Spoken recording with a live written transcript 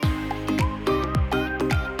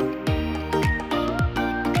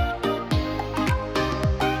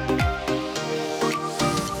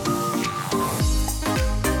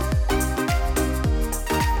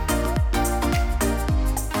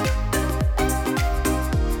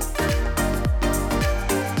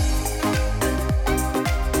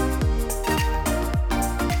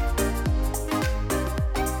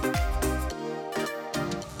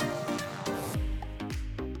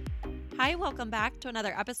back to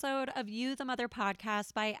another episode of You the Mother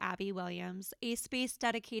podcast by Abby Williams, a space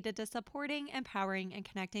dedicated to supporting, empowering, and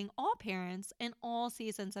connecting all parents in all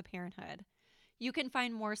seasons of parenthood. You can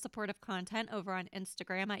find more supportive content over on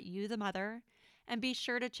Instagram at You the Mother, and be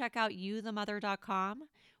sure to check out youthemother.com,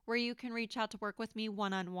 where you can reach out to work with me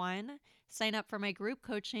one-on-one, sign up for my group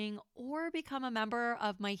coaching, or become a member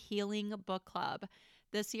of my Healing Book Club.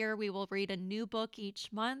 This year, we will read a new book each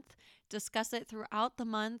month, discuss it throughout the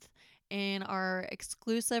month in our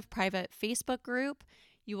exclusive private Facebook group.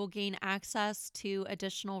 You will gain access to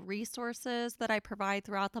additional resources that I provide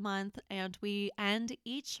throughout the month, and we end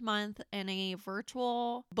each month in a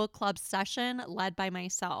virtual book club session led by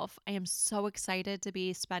myself. I am so excited to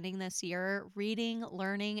be spending this year reading,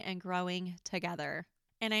 learning, and growing together.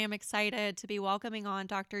 And I am excited to be welcoming on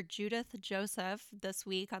Dr. Judith Joseph this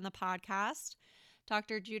week on the podcast.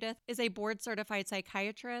 Dr. Judith is a board certified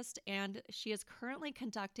psychiatrist, and she is currently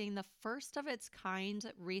conducting the first of its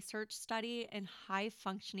kind research study in high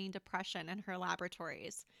functioning depression in her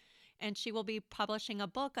laboratories. And she will be publishing a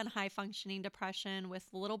book on high functioning depression with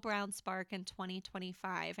Little Brown Spark in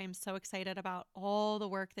 2025. I'm so excited about all the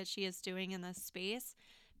work that she is doing in this space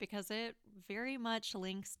because it very much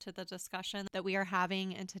links to the discussion that we are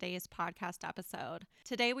having in today's podcast episode.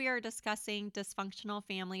 Today, we are discussing dysfunctional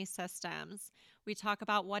family systems. We talk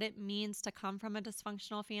about what it means to come from a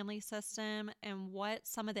dysfunctional family system and what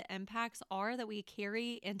some of the impacts are that we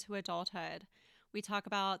carry into adulthood. We talk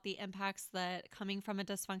about the impacts that coming from a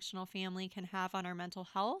dysfunctional family can have on our mental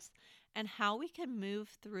health and how we can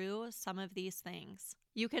move through some of these things.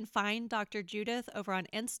 You can find Dr. Judith over on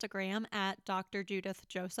Instagram at Dr. Judith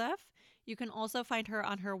Joseph. You can also find her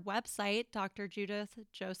on her website,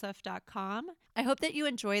 drjudithjoseph.com. I hope that you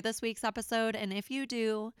enjoy this week's episode, and if you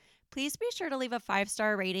do, please be sure to leave a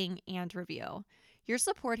 5-star rating and review. Your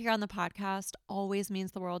support here on the podcast always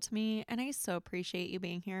means the world to me, and I so appreciate you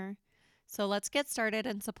being here. So let's get started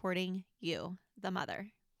in supporting you, the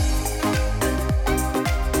mother.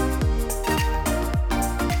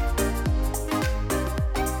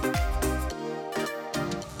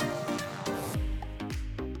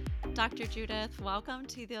 Dr. Judith, welcome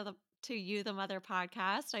to You the Mother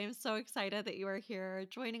podcast. I am so excited that you are here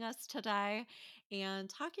joining us today and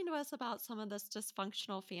talking to us about some of this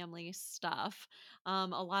dysfunctional family stuff. A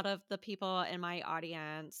lot of the people in my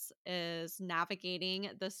audience is navigating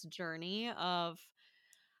this journey of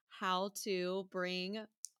how to bring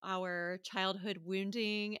our childhood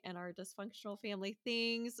wounding and our dysfunctional family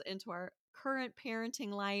things into our current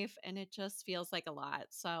parenting life, and it just feels like a lot.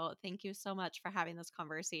 So thank you so much for having this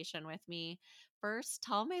conversation with me. First,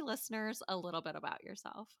 tell my listeners a little bit about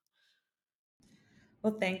yourself.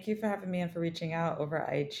 Well, thank you for having me and for reaching out over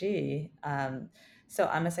IG. So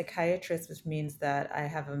I'm a psychiatrist, which means that I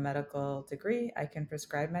have a medical degree. I can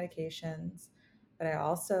prescribe medications, but I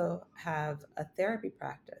also have a therapy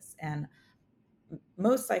practice. And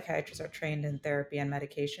most psychiatrists are trained in therapy and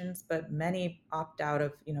medications, but many opt out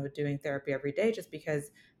of, doing therapy every day just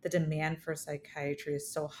because the demand for psychiatry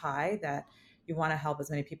is so high that you want to help as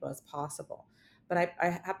many people as possible. But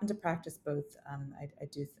I happen to practice both. I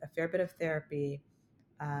do a fair bit of therapy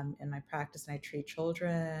in my practice, and I treat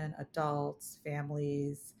children, adults,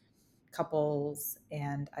 families, couples,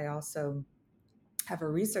 and I also have a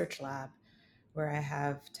research lab where I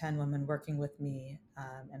have 10 women working with me,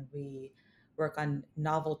 and we work on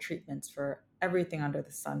novel treatments for everything under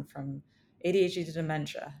the sun from ADHD to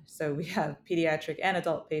dementia. So we have pediatric and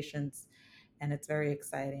adult patients, and it's very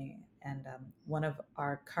exciting. And one of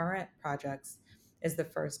our current projects is the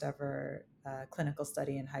first ever clinical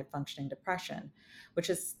study in high functioning depression,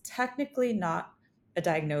 which is technically not a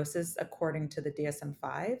diagnosis according to the DSM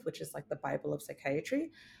 5, which is like the Bible of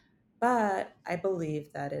psychiatry. But I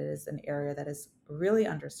believe that it is an area that is really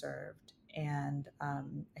underserved. And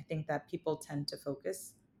I think that people tend to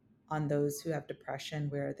focus on those who have depression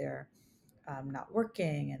where they're not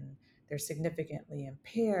working and they're significantly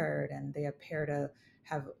impaired and they appear to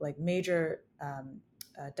have like major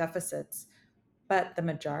deficits. But the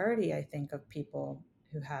majority, I think, of people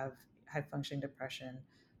who have high functioning depression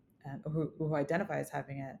and who identify as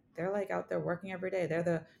having it, they're like out there working every day. They're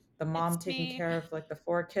the It's mom taking me. care of like the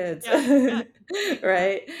 4 kids, Yep, yep. Yep.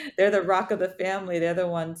 right? They're the rock of the family. They're the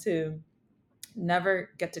ones who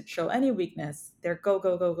never get to show any weakness. They're go,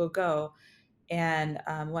 go, go, go, go. And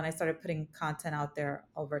when I started putting content out there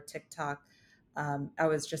over TikTok, I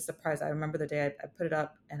was just surprised. I remember the day I put it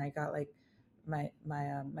up and I got like my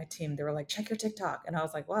team. They were like, "Check your TikTok," and I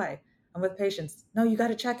was like, "Why?" I'm with patients. No, you got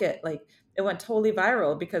to check it. Like it went totally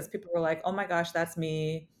viral because people were like, "Oh my gosh, that's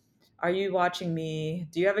me. Are you watching me?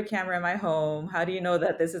 Do you have a camera in my home? How do you know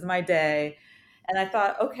that this is my day?" And I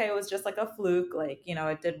thought, okay, it was just like a fluke. Like,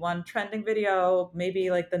 I did one trending video, maybe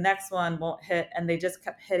like the next one won't hit. And they just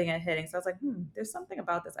kept hitting and hitting. So I was like, there's something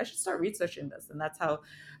about this. I should start researching this. And that's how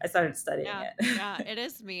I started studying Yeah. it. Yeah, it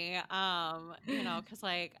is me. Cuz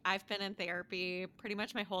like I've been in therapy pretty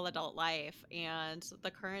much my whole adult life, and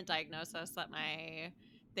the current diagnosis that my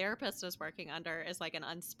therapist is working under is like an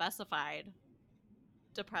unspecified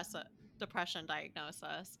depressive depression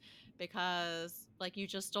diagnosis, because like you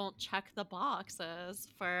just don't check the boxes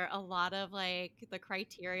for a lot of like the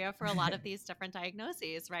criteria for a lot of these different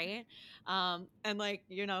diagnoses, right? And like,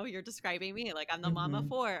 you're describing me like I'm the mom of hmm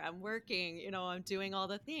four, I'm working, I'm doing all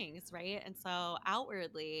the things, right? And so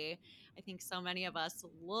outwardly, I think so many of us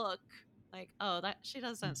look like, oh, that she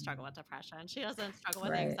doesn't struggle with hmm depression, she doesn't struggle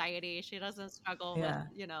with Right. anxiety, she doesn't struggle with,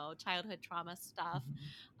 Yeah. childhood trauma stuff.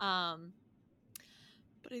 Mhm. um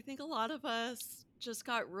but I think a lot of us just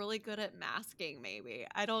got really good at masking, maybe.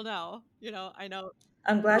 I don't know. I know.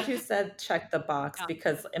 I'm glad you said check the box Yeah,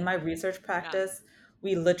 because in my research yeah, practice,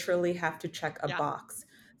 we literally have to check a yeah. box.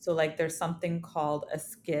 So like there's something called a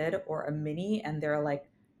skid or a mini, and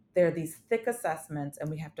they're these thick assessments and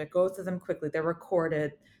we have to go through them quickly. They're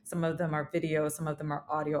recorded. Some of them are video, some of them are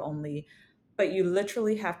audio only. But you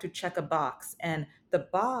literally have to check a box. And the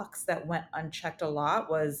box that went unchecked a lot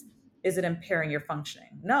was, is it impairing your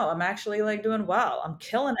functioning? No, I'm actually like doing well. I'm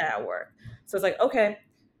killing it at work. So it's like, okay,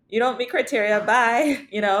 you don't meet criteria, bye,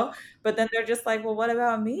 but then they're just like, well, what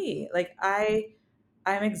about me? Like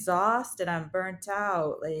I'm exhausted, I'm burnt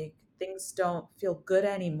out, like things don't feel good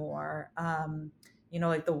anymore.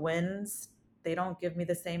 Like the wins, they don't give me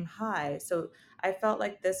the same high. So I felt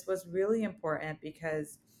like this was really important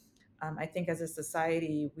because I think as a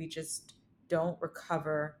society we just don't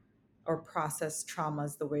recover or process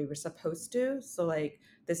traumas the way we're supposed to. So like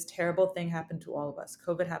this terrible thing happened to all of us,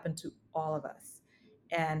 COVID happened to all of us,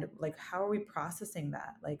 and like how are we processing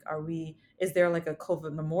that? Like is there like a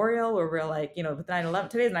COVID memorial where we're like, with 9/11,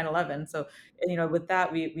 today's 9/11, so with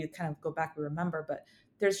that we kind of go back, we remember, but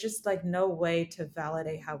there's just like no way to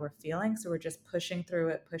validate how we're feeling, so we're just pushing through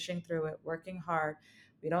it, working hard.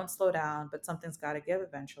 We don't slow down, but something's got to give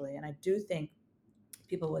eventually. And I do think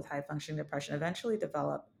people with high functioning depression eventually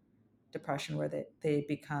develop depression where they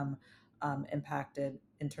become impacted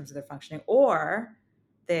in terms of their functioning, or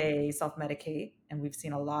they self-medicate. And we've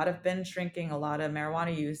seen a lot of binge drinking, a lot of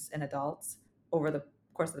marijuana use in adults over the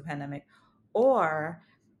course of the pandemic, or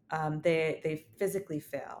they physically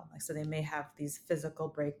fail, like so they may have these physical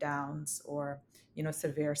breakdowns or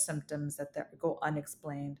severe symptoms that go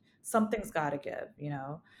unexplained. Something's got to give,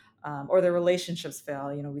 or their relationships fail.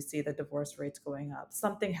 We see the divorce rates going up,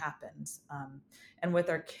 something happens. And with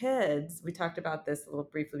our kids, we talked about this a little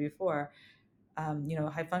briefly before.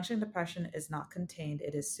 High functioning depression is not contained,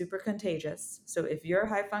 it is super contagious. So if you're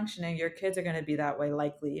high functioning, your kids are going to be that way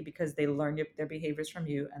likely because they learn their behaviors from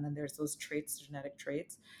you. And then there's those traits, genetic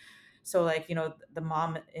traits. So, like, the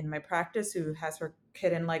mom in my practice who has her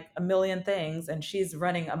kid in like a million things and she's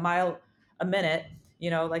running a mile a minute,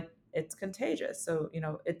 like it's contagious. So,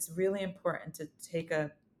 it's really important to take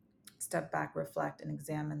a step back, reflect, and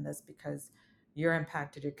examine this because you're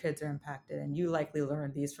impacted, your kids are impacted, and you likely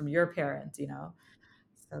learned these from your parents.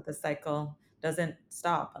 So the cycle doesn't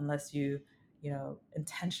stop unless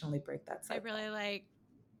intentionally break that It cycle. really like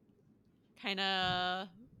kind of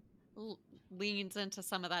leans into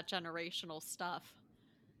some of that generational stuff.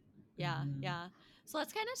 Yeah, hmm yeah. So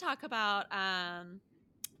let's kind of talk about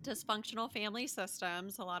dysfunctional family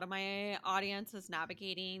systems. A lot of my audience is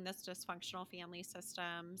navigating this dysfunctional family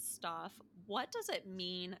system stuff. What does it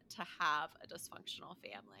mean to have a dysfunctional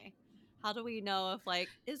family? How do we know if,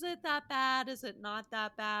 like, is it that bad? Is it not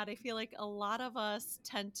that bad? I feel like a lot of us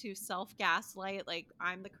tend to self gaslight, like,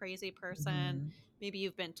 I'm the crazy person. hmm Maybe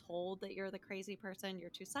you've been told that you're the crazy person,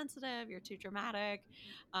 you're too sensitive, you're too dramatic.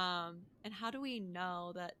 And how do we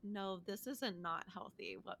know that, no, this isn't not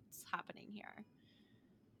healthy? What's happening here?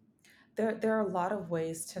 there are a lot of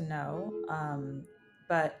ways to know,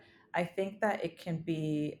 but I think that it can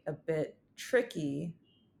be a bit tricky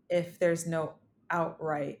if there's no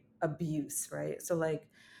outright abuse, right? So like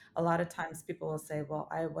a lot of times people will say, well,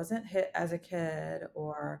 I wasn't hit as a kid,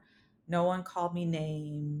 or no one called me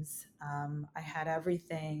names. I had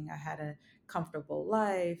everything. I had a comfortable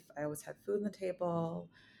life. I always had food on the table.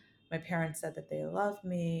 My parents said that they loved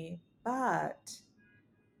me. But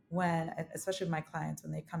when, especially my clients,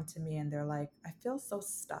 when they come to me and they're like, I feel so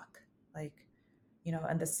stuck, like,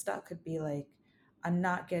 and the stuck could be like, I'm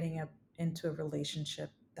not getting into a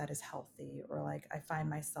relationship that is healthy, or like I find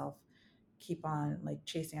myself keep on like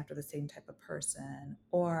chasing after the same type of person,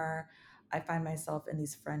 or I find myself in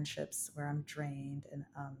these friendships where I'm drained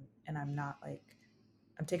and I'm not like,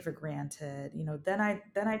 I'm taken for granted, then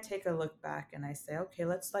I take a look back and I say, okay,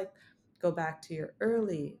 let's like go back to your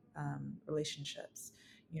early relationships.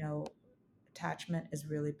 You know, attachment is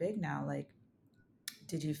really big now. Like,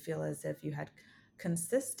 did you feel as if you had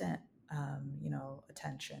consistent,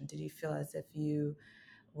 attention? Did you feel as if you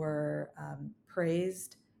were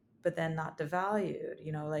praised, but then not devalued?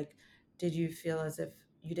 Like, did you feel as if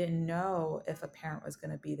you didn't know if a parent was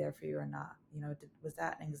going to be there for you or not? Was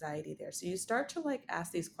that anxiety there? So you start to like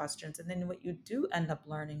ask these questions. And then what you do end up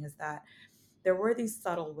learning is that there were these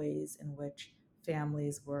subtle ways in which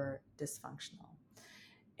families were dysfunctional.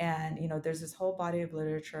 And, there's this whole body of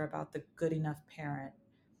literature about the good enough parent.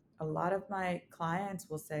 A lot of my clients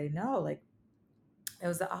will say, no, like, it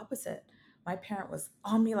was the opposite. My parent was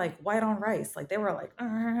on me like white on rice. Like they were like,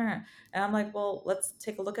 "Arr." And I'm like, well, let's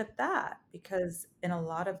take a look at that. Because in a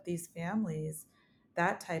lot of these families,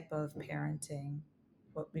 that type of parenting,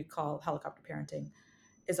 what we call helicopter parenting,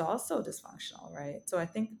 is also dysfunctional, right? So I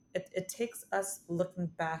think it takes us looking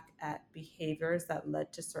back at behaviors that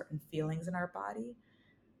led to certain feelings in our body,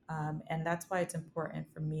 and that's why it's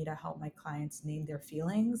important for me to help my clients name their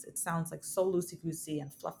feelings. It sounds like so loosey goosey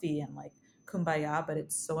and fluffy and like kumbaya, but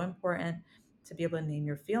it's so important to be able to name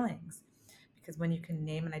your feelings, because when you can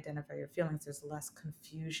name and identify your feelings, there's less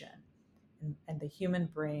confusion. And the human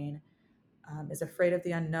brain is afraid of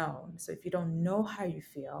the unknown. So if you don't know how you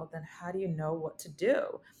feel, then how do you know what to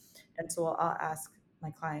do? And so I'll ask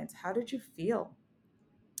my clients, how did you feel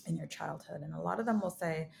in your childhood? And a lot of them will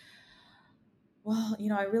say, well,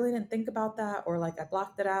 I really didn't think about that, or like I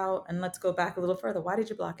blocked it out. And let's go back a little further. Why did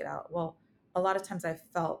you block it out? Well, a lot of times I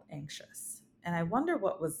felt anxious. And I wonder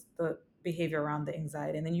what was the behavior around the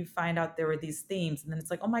anxiety. And then you find out there were these themes. And then it's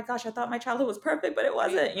like, oh my gosh, I thought my childhood was perfect, but it Right,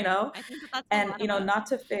 wasn't, right. I think that that's a And lot of us. not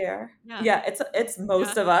to fair. Yeah, Yeah, it's most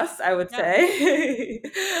yeah, of us, I would yep, say.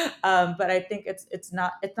 But I think it's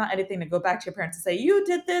not anything to go back to your parents and say you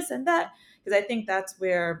did this and that, because I think that's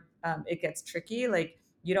where it gets tricky. Like,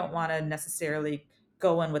 you don't want to necessarily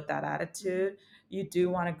go in with that mhm, attitude. You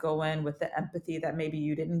do want to go in with the empathy that maybe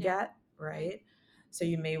you didn't yeah, get, right, right? So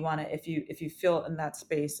you may want to, if you feel in that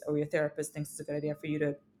space, or your therapist thinks it's a good idea for you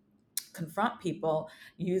to confront people,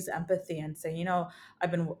 use empathy and say,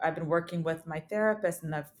 I've been working with my therapist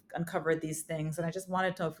and I've uncovered these things, and I just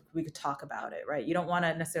wanted to know if we could talk yep, about it, right? You don't want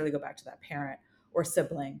to necessarily go back to that parent or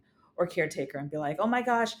sibling or caretaker and be like, oh my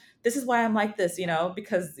gosh, this is why I'm like this,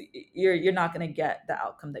 because you're not going to get the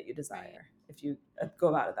outcome that you right, desire if you go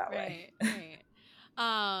about it that way. right, right.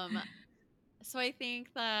 Um, so I think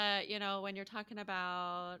that, when you're talking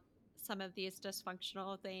about some of these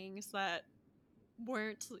dysfunctional things that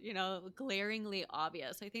weren't, glaringly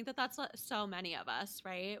obvious. I think that that's so many of us,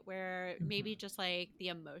 right? Where maybe Mhm. just like the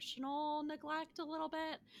emotional neglect a little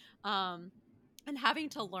bit. Um, and having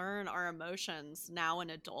to learn our emotions now in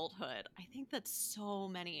adulthood. I think that so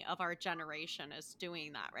many of our generation is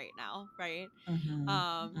doing that right now, right?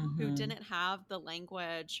 Mhm. Who Mhm. didn't have the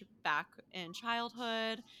language back in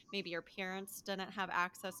childhood. Maybe your parents didn't have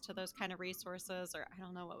access to those kind of resources, or I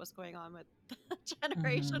don't know what was going on with the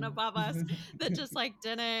generation Mhm. above us that just like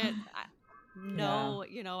didn't Yeah.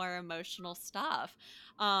 know, our emotional stuff.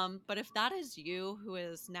 But if that is you who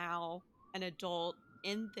is now an adult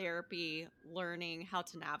in therapy, learning how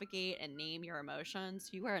to navigate and name your emotions,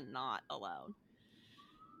 you are not alone.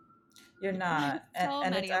 You're not. And, So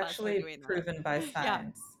and it's many of us are actually doing that. proven by Yeah.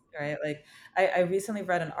 science, right? Like, I recently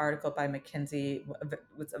read an article by McKinsey,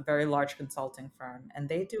 with a very large consulting firm, and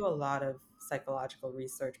they do a lot of psychological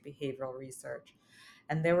research, behavioral research.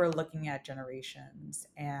 And they were looking at generations.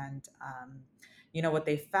 And, what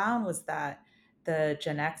they found was that the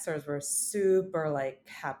Gen Xers were super like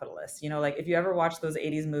capitalist. Like, if you ever watch those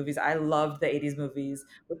 80s movies, I loved the 80s movies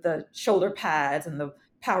with the shoulder pads and the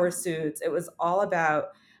power suits. It was all about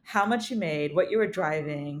how much you made, what you were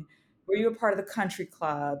driving, were you a part of the country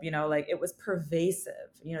club, like it was pervasive.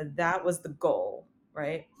 That was the goal,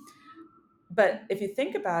 right? But if you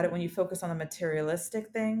think about it, when you focus on the materialistic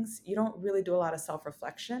things, you don't really do a lot of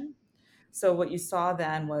self-reflection. So what you saw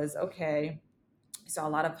then was, okay, you saw a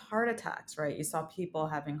lot of heart attacks, right? You saw people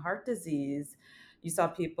having heart disease. You saw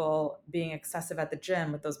people being excessive at the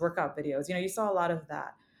gym with those workout videos. You saw a lot of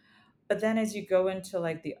that. But then as you go into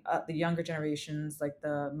like the younger generations, like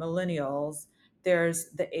the millennials, there's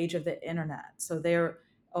the age of the internet. So they're,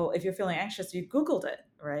 oh, if you're feeling anxious, you Googled it,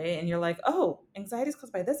 right? And you're like, oh, anxiety is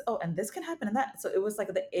caused by this. Oh, and this can happen and that. So it was like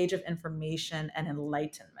the age of information and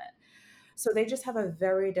enlightenment. So they just have a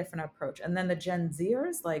very different approach. And then the Gen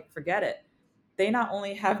Zers, like, forget it. They not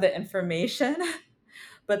only have the information,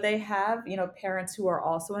 but they have, you know, parents who are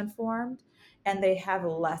also informed, and they have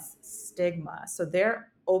less stigma. So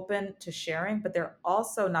they're open to sharing, but they're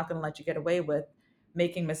also not going to let you get away with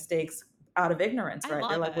making mistakes out of ignorance, I right?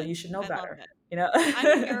 They're love like, well, it. you should know I love better, it. you know?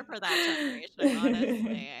 I'm here for that generation,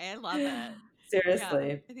 honestly. I love it. Yeah,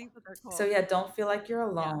 Seriously. I think that they're So cool. yeah, don't feel like you're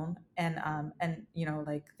Yeah. alone, and you know,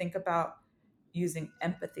 like, think about using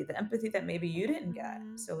empathy, the empathy that maybe you didn't get.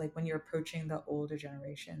 Mhm. So like when you're approaching the older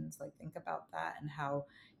generations, like think about that, and how,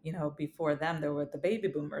 you know, before them there were the baby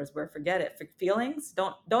boomers, where forget it, for feelings,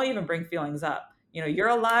 don't even bring feelings up. You know, you're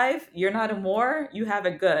alive, you're not a more, you have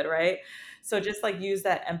it good, right? So just like use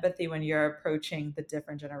that empathy when you're approaching the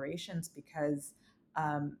different generations, because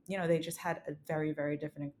you know, they just had a very, very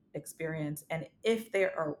different experience. And if they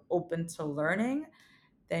are open to learning,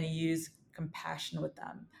 then use compassion with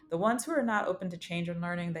them. The ones who are not open to change and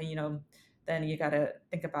learning, then, you know, then you got to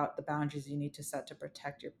think about the boundaries you need to set to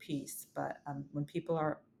protect your peace. But when people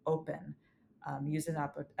are open, use it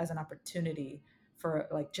as an opportunity for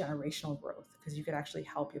like generational growth, because you could actually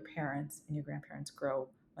help your parents and your grandparents grow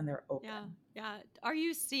when they're Yeah. open. Yeah. Are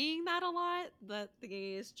you seeing that a lot? That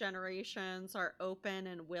these generations are open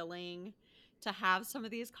and willing to have some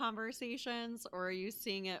of these conversations? Or are you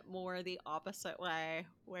seeing it more the opposite way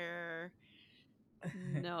where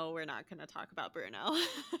no, we're not going to talk about Bruno?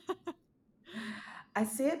 I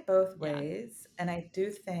see it both Yeah. ways, and I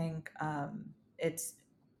do think it's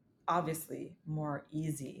obviously more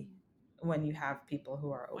easy Mm, when you have people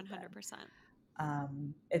who are open. 100%.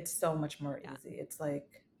 It's so much more Yeah. easy. It's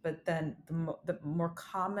like, but then the more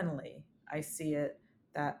commonly I see it,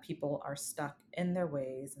 that people are stuck in their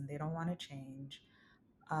ways and they don't want to change.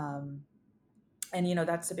 Um, and you know,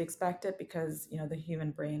 that's to be expected, because you know the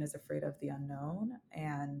human brain is afraid of the unknown,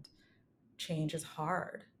 and change is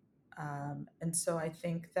hard. And so I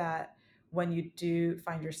think that when you do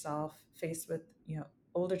find yourself faced with, you know,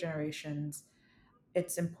 older generations,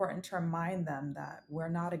 it's important to remind them that we're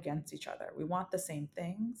not against each other. We want the same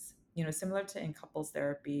things. You know, similar to in couples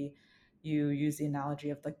therapy, you use the analogy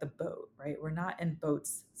of like the boat, right? We're not in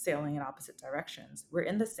boats sailing in opposite directions. We're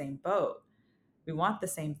in the same boat. We want the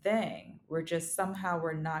same thing. We're just somehow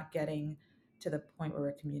we're not getting to the point where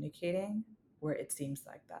we're communicating where it seems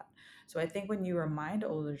like that. So I think when you remind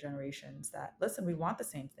older generations that, listen, we want the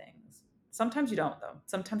same things. Sometimes you don't, though.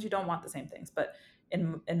 Sometimes you don't want the same things, but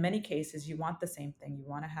in many cases you want the same thing. You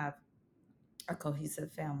want to have a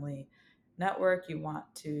cohesive family network. You want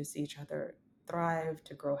to see each other thrive,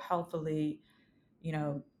 to grow healthily, you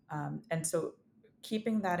know, and so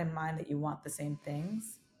keeping that in mind, that you want the same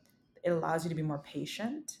things, it allows you to be more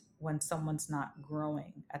patient when someone's not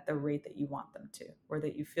growing at the rate that you want them to, or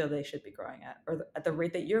that you feel they should be growing at, or at the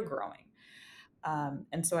rate that you're growing.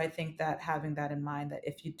 And so I think that having that in mind, that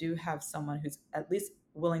if you do have someone who's at least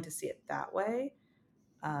willing to see it that way,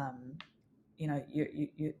 um, you know,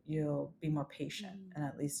 you'll be more patient, Mhm. and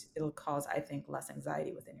at least it'll cause, I think, less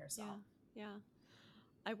anxiety within yourself. Yeah. Yeah.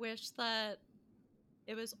 I wish that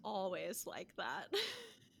it was always like that.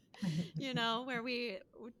 Where we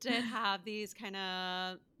did have these kind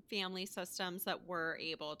of family systems that were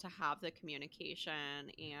able to have the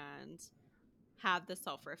communication and have the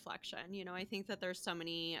self reflection. I think that there's so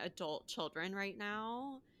many adult children right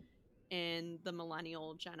now in the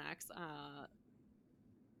millennial Gen X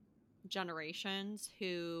generations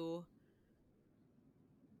who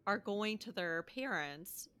are going to their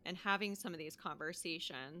parents and having some of these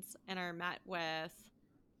conversations and are met with,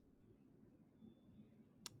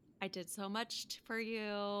 I did so much for you,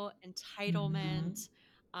 Hmm. entitlement,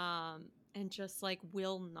 and just like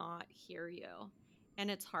will not hear you. And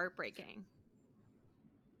it's heartbreaking.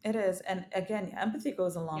 It is. And again, empathy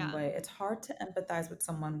goes a long Yeah. way. It's hard to empathize with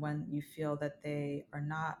someone when you feel that they are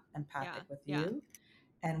not Yeah. empathic with Yeah. you,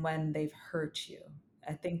 and when they've hurt you.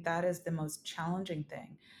 I think that is the most challenging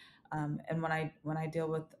thing. And when I deal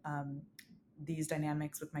with these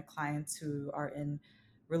dynamics with my clients who are in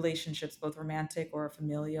relationships, both romantic or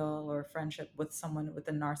familial or friendship, with someone with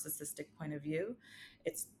a narcissistic point of view,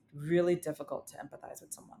 it's really difficult to empathize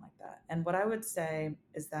with someone like that. And what I would say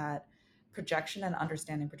is that projection and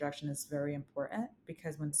understanding projection is very important,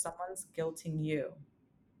 because when someone's guilting you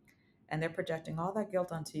and they're projecting all that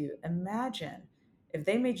guilt onto you, imagine if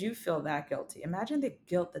they made you feel that guilty. Imagine the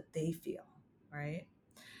guilt that they feel, right?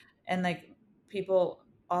 And like, people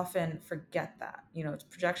often forget that, you know,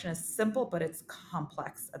 projection is simple, but it's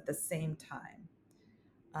complex at the same time,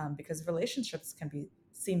 because relationships can be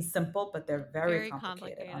seem simple, but they're very Very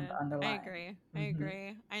complicated on the complicated. I underlying. agree. I Hmm.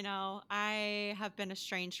 agree. I know. I have been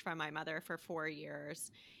estranged from my mother for 4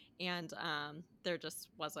 years, and there just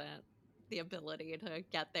wasn't. the ability to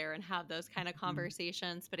get there and have those kind of Mhm.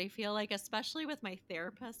 conversations. But I feel like, especially with my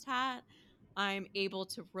therapist hat, I'm able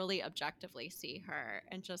to really objectively see her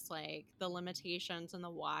and just like the limitations and the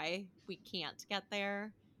why we can't get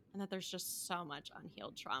there. And that there's just so much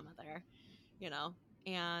unhealed trauma there, you know?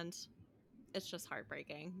 And it's just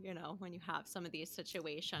heartbreaking, when you have some of these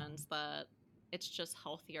situations that it's just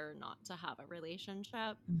healthier not to have a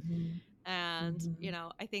relationship. Mhm. And,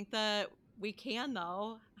 Mhm. I think that we can,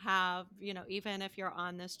 though, have, even if you're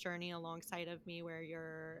on this journey alongside of me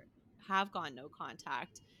where have gone no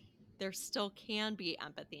contact, there still can be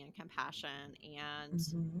empathy and compassion and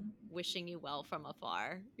Mhm. wishing you well from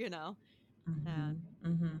afar, Mhm. and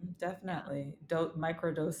Mhm. yeah. Definitely.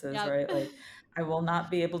 Micro doses, Yep. right? Like, I will not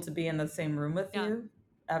be able to be in the same room with Yeah. you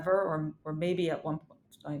ever, or maybe at one point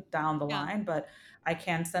like, down the Yeah. line, but I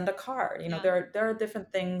can send a card. Yeah. There are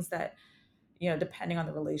different things that, depending on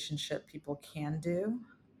the relationship, people can do.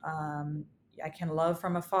 Um, I can love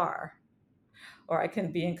from afar, or I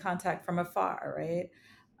can be in contact from afar, right?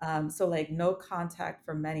 So, like, no contact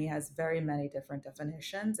for many has very many different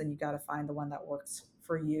definitions, and you got to find the one that works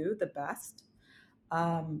for you the best.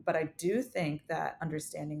 But I do think that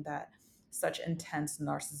understanding that such intense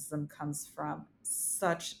narcissism comes from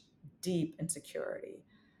such deep insecurity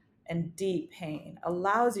and deep pain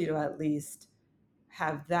allows you to at least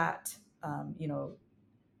have that,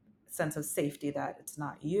 sense of safety that it's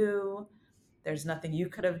not you, there's nothing you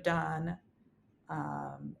could have done,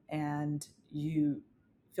 and you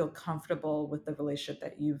feel comfortable with the relationship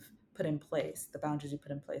that you've put in place, the boundaries you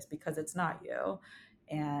put in place, because it's not you,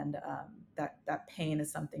 and that pain is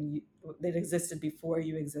something that existed before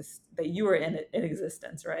you exist, that you were in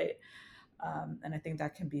existence, right? And I think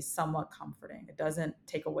that can be somewhat comforting. It doesn't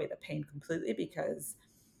take away the pain completely, because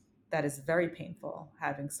that is very painful,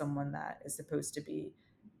 having someone that is supposed to be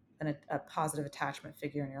a positive attachment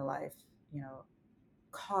figure in your life, you know,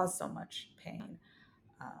 cause so much pain.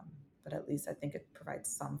 Um, but at least I think it provides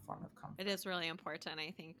some form of It comfort. is really important,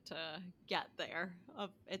 I think, to get there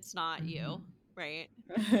of it's not you, Hmm. right?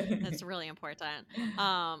 That's really important.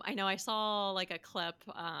 I know I saw like a clip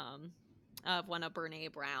of one of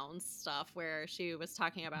Brene Brown's stuff where she was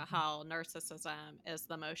talking about how narcissism is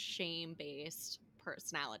the most shame-based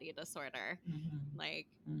personality disorder. Hmm. Like,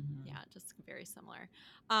 Hmm. yeah, just very similar.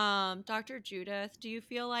 Dr. Judith, do you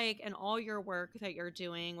feel like in all your work that you're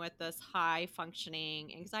doing with this high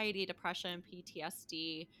functioning anxiety, depression,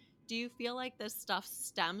 PTSD, do you feel like this stuff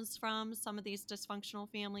stems from some of these dysfunctional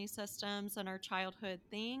family systems and our childhood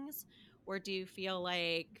things? Or do you feel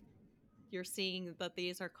like you're seeing that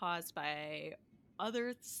these are caused by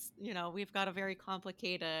others? We've got a very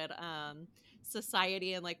complicated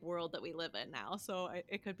society and like world that we live in now. So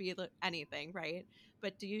it could be anything, right?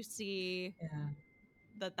 But do you see Yeah,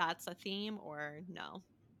 that that's a theme or no?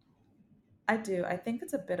 I do. I think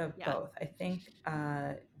it's a bit of Yeah. both. I think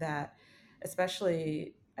that,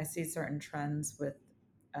 especially, I see certain trends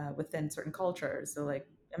within certain cultures. So, like,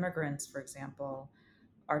 immigrants, for example,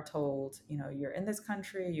 are told, you're in this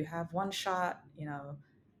country, you have one shot,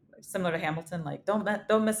 similar to Hamilton, like, don't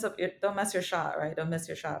mess your shot, right? Don't miss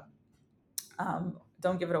your shot.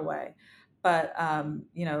 Don't give it away. But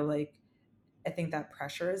like, I think that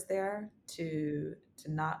pressure is there to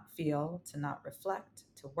not feel, to not reflect,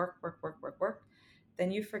 to work, work, work, work, work.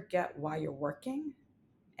 Then you forget why you're working,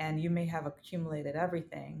 and you may have accumulated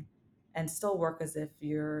everything and still work as if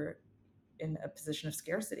you're in a position of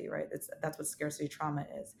scarcity, right? That's what scarcity trauma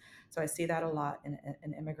is. So I see that a lot in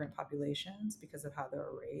immigrant populations because of how they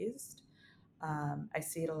were raised. I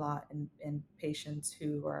see it a lot in patients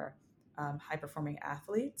who are high performing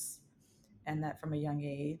athletes, and that from a young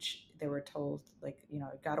age they were told, like,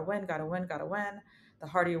 gotta win, gotta win, gotta win. The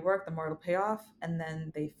harder you work, the more it'll pay off, and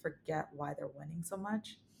then they forget why they're winning so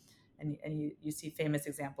much. And you see famous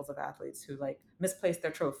examples of athletes who, like, misplace their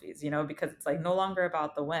trophies, because it's like no longer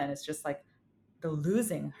about the win. It's just like the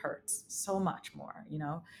losing hurts so much more.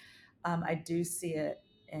 I do see it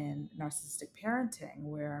in narcissistic parenting,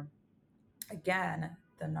 where, again,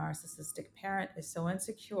 the narcissistic parent is so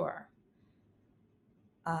insecure,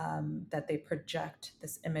 that they project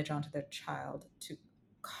this image onto their child to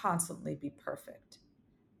constantly be perfect.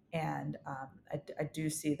 And I do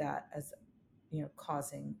see that as,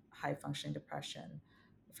 causing high functioning depression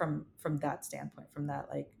from that standpoint, from that,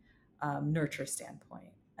 like, nurture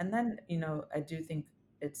standpoint. And then, I do think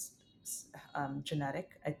it's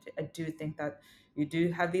genetic. I do think that you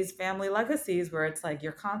do have these family legacies where it's like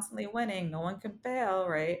you're constantly winning, no one can fail,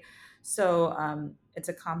 right? So it's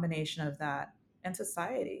a combination of that. And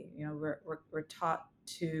society, we're taught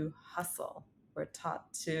to hustle, we're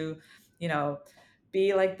taught to, you know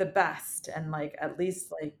be like the best, and, like, at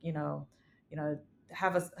least, like, you know,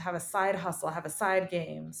 have a side hustle, have a side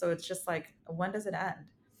game. So it's just like, when does it end?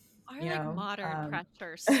 Our You like know, modern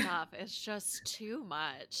pressure stuff is just too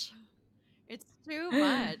much. It's too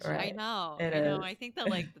much. I right? know. It I know. is. I think that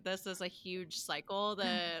like this is a huge cycle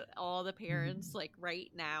that all the parents Mhm. like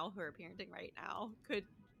right now who are parenting right now could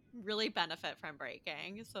really benefit from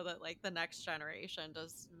breaking so that like the next generation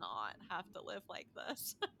does not have to live like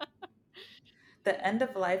this. The end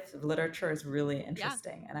of life literature is really Yeah.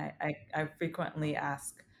 interesting. And I frequently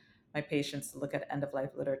ask my patients to look at end of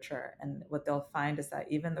life literature. And what they'll find is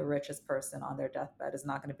that even the richest person on their deathbed is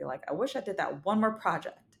not going to be like, I wish I did that one more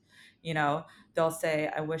project. You know, they'll say,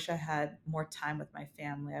 I wish I had more time with my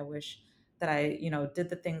family. I wish that I, did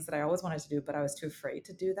the things that I always wanted to do, but I was too afraid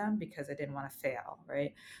to do them because I didn't want to fail.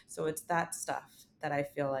 Right. So it's that stuff that I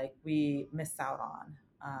feel like we miss out on.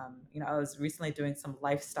 I was recently doing some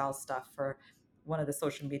lifestyle stuff for one of the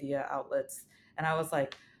social media outlets, and I was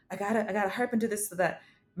like, I gotta harp into this so that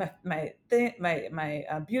my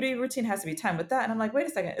beauty routine has to be timed with that. And I'm like, wait a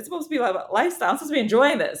second, it's supposed to be about lifestyle. I'm supposed to be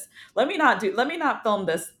enjoying this. Let me not film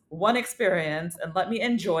this one experience and let me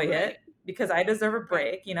enjoy Right. it because I deserve a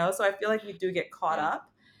Right. break. So I feel like we do get caught Yeah.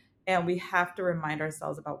 up, and we have to remind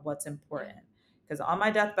ourselves about what's Yeah. important. Because on my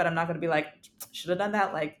deathbed, I'm not going to be like, should have done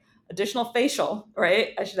that like additional facial,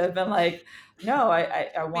 right? I should have been like, no,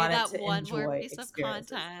 I Be wanted that to one more enjoy piece of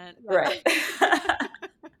experiences, content. right? Yeah.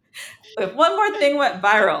 If one more thing went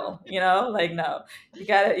viral, like, no, you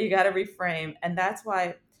gotta reframe. And that's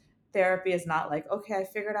why therapy is not like, okay, I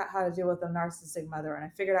figured out how to deal with a narcissistic mother and I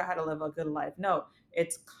figured out how to live a good life. No,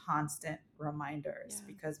 it's constant reminders, Yeah.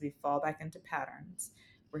 because we fall back into patterns.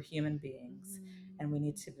 We're human beings, and we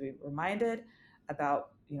need Mhm. to be reminded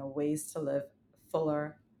about ways to live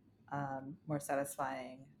fuller, more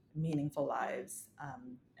satisfying, meaningful Yeah. lives.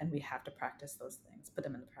 And we have to practice those things, put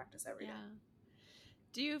them into practice every day. Yeah.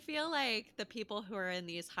 Do you feel like the people who are in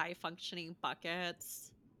these high functioning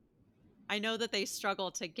buckets, I know that they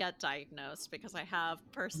struggle to get diagnosed because I have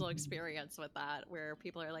personal Mhm. experience with that where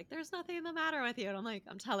people are like, there's nothing the matter with you. And I'm like,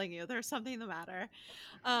 I'm telling you, there's something the matter.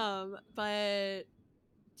 But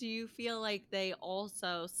do you feel like they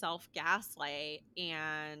also self gaslight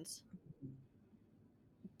and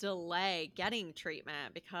delay getting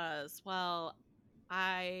treatment because, well,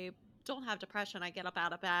 I don't have depression. I get up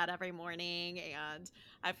out of bed every morning and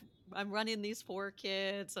I've I'm running these four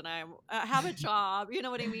kids and I have a job, you know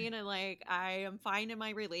what I mean? And like I am fine in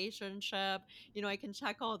my relationship. I can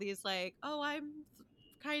check all these like, oh, I'm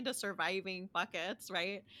kind of surviving buckets,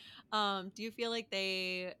 right? Do you feel like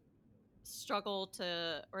they struggle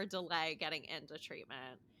to or delay getting into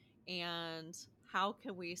treatment? And how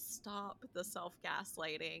can we stop the self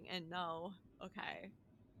gaslighting and know, okay,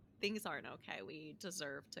 things aren't okay. We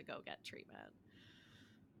deserve to go get treatment.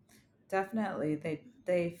 Definitely,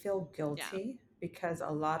 they feel Yeah. guilty because a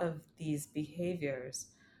lot of these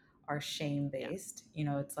behaviors are shame Yeah. based.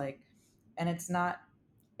 It's like, and it's not.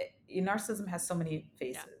 Narcissism has so many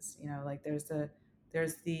Yeah. faces. Like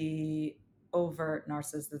there's the overt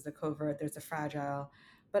narcissist, there's the covert, there's the fragile,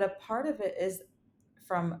 but a part of it is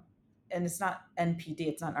from, and it's not NPD,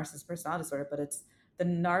 it's not narcissistic personality disorder, but it's the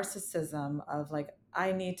narcissism of like,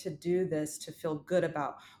 I need to do this to feel good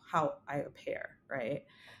about how I appear, right?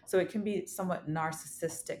 So it can be somewhat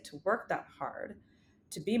narcissistic to work that hard,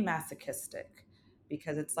 to be masochistic,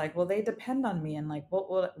 because it's like, well, they depend on me, and like,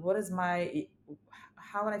 what is my,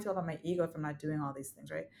 how would I feel about my ego if I'm not doing all these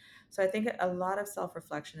things, right? So I think a lot of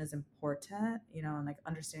self-reflection is important, and like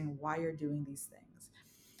understanding why you're doing these things.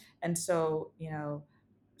 And so,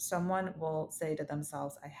 someone will say to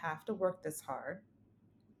themselves, I have to work this hard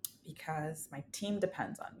because my team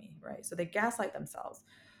depends on me, right? So they gaslight themselves.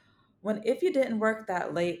 When, if you didn't work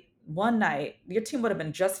that late one night, your team would have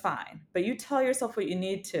been just fine. But you tell yourself what you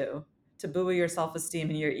need to buoy your self-esteem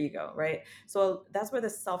and your ego, right? So that's where the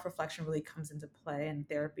self-reflection really comes into play in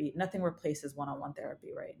therapy. Nothing replaces one-on-one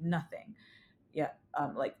therapy, right? Nothing. Yeah.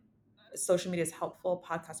 Like, social media is helpful,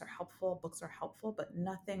 podcasts are helpful, books are helpful, but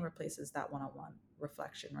nothing replaces that one-on-one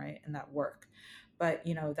reflection, right? And that work. But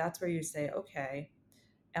that's where you say, okay,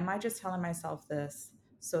 am I just telling myself this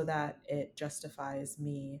so that it justifies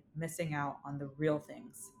me missing out on the real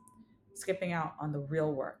things, skipping out on the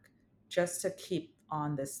real work, just to keep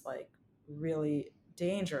on this like really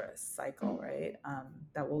dangerous cycle, right?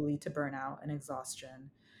 That will lead to burnout and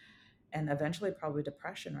exhaustion and eventually probably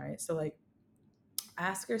depression, right? So like,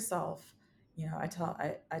 ask yourself, I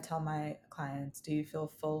tell my clients, do you feel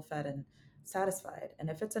full, fed, and satisfied? And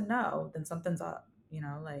if it's a no, then something's up,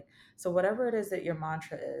 like, so whatever it is that your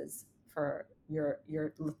mantra is for your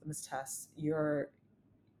litmus test, your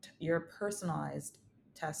personalized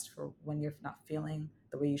test for when you're not feeling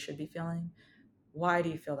the way you should be feeling. Why do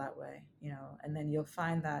you feel that way? And then you'll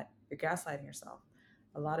find that you're gaslighting yourself.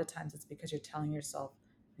 A lot of times it's because you're telling yourself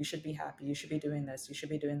you should be happy, you should be doing this, you should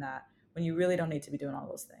be doing that, when you really don't need to be doing all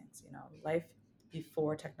those things. Life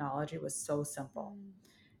before technology was so simple, Mm,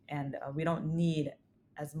 and we don't need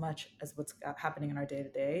as much as what's happening in our day to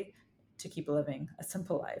day to keep living a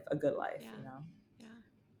simple life, a good life. yeah. Yeah.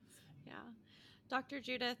 So, Yeah. Dr.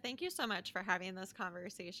 Judith, thank you so much for having this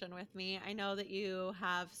conversation with me. I know that you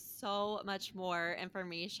have so much more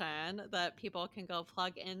information that people can go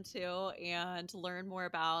plug into and learn more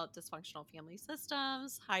about dysfunctional family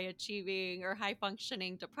systems, high achieving or high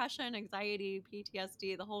functioning depression, anxiety,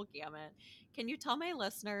 PTSD, the whole gamut. Can you tell my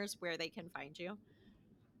listeners where they can find you?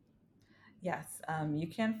 yes, you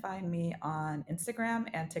can find me on Instagram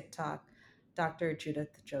and TikTok, Dr.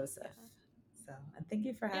 Judith Joseph. Yeah. So, and thank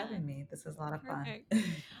you for Yeah. having me. This was a lot of fun. Perfect.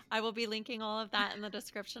 I will be linking all of that in the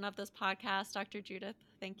description of this podcast. Dr. Judith,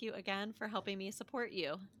 thank you again for helping me support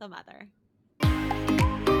you, the mother.